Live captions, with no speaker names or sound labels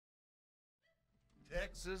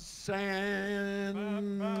Texas sand,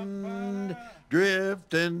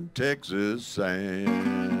 drifting Texas sand.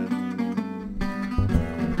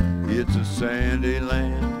 It's a sandy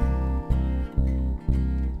land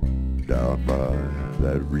down by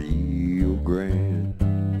that Rio Grande.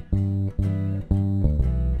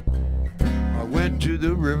 I went to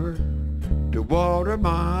the river to water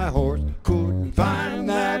my horse, couldn't find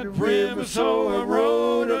that river, so I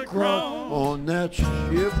rode across on that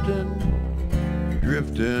shifting,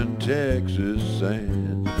 drifting Texas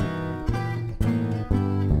sand.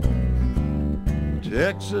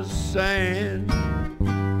 Texas sand,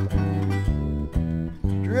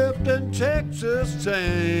 drifting Texas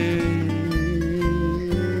sand.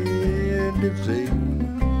 It's a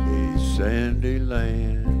sandy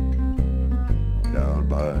land down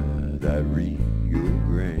by that Rio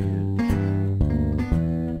Grande.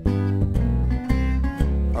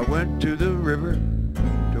 I went to the river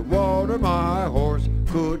to water my horse,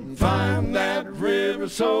 couldn't find that river,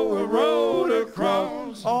 so I rode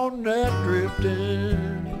across on that drifting,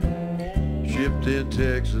 shifting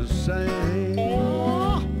Texas sand.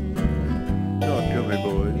 Talk to me,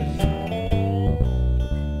 boys.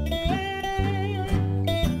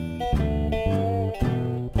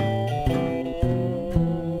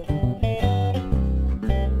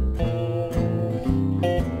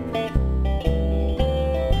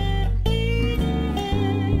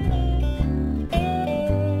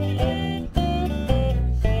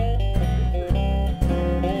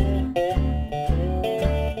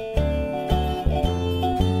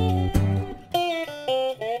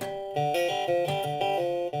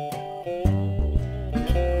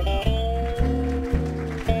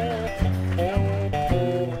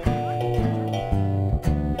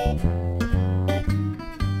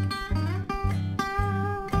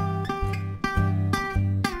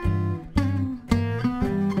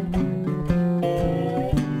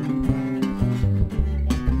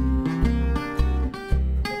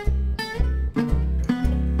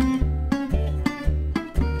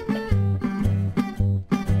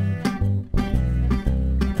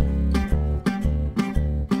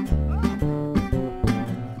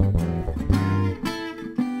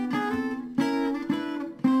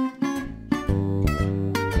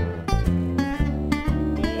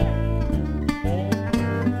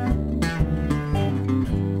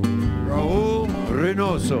 Raul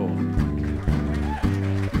Reynoso,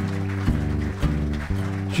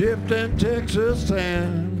 shifting Texas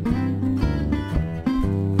sand.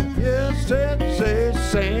 Yes, it's a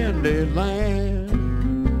sandy land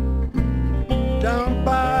down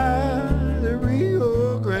by the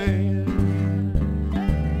Rio Grande.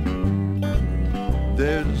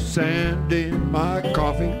 There's sand in my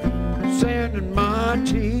coffee, sand in my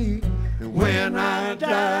tea, and when I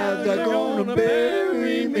die, they're gonna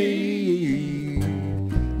bury me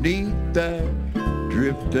neath that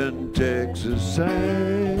drifting Texas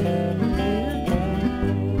sand.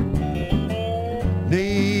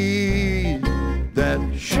 Neath that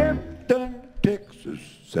shifting Texas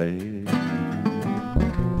sand.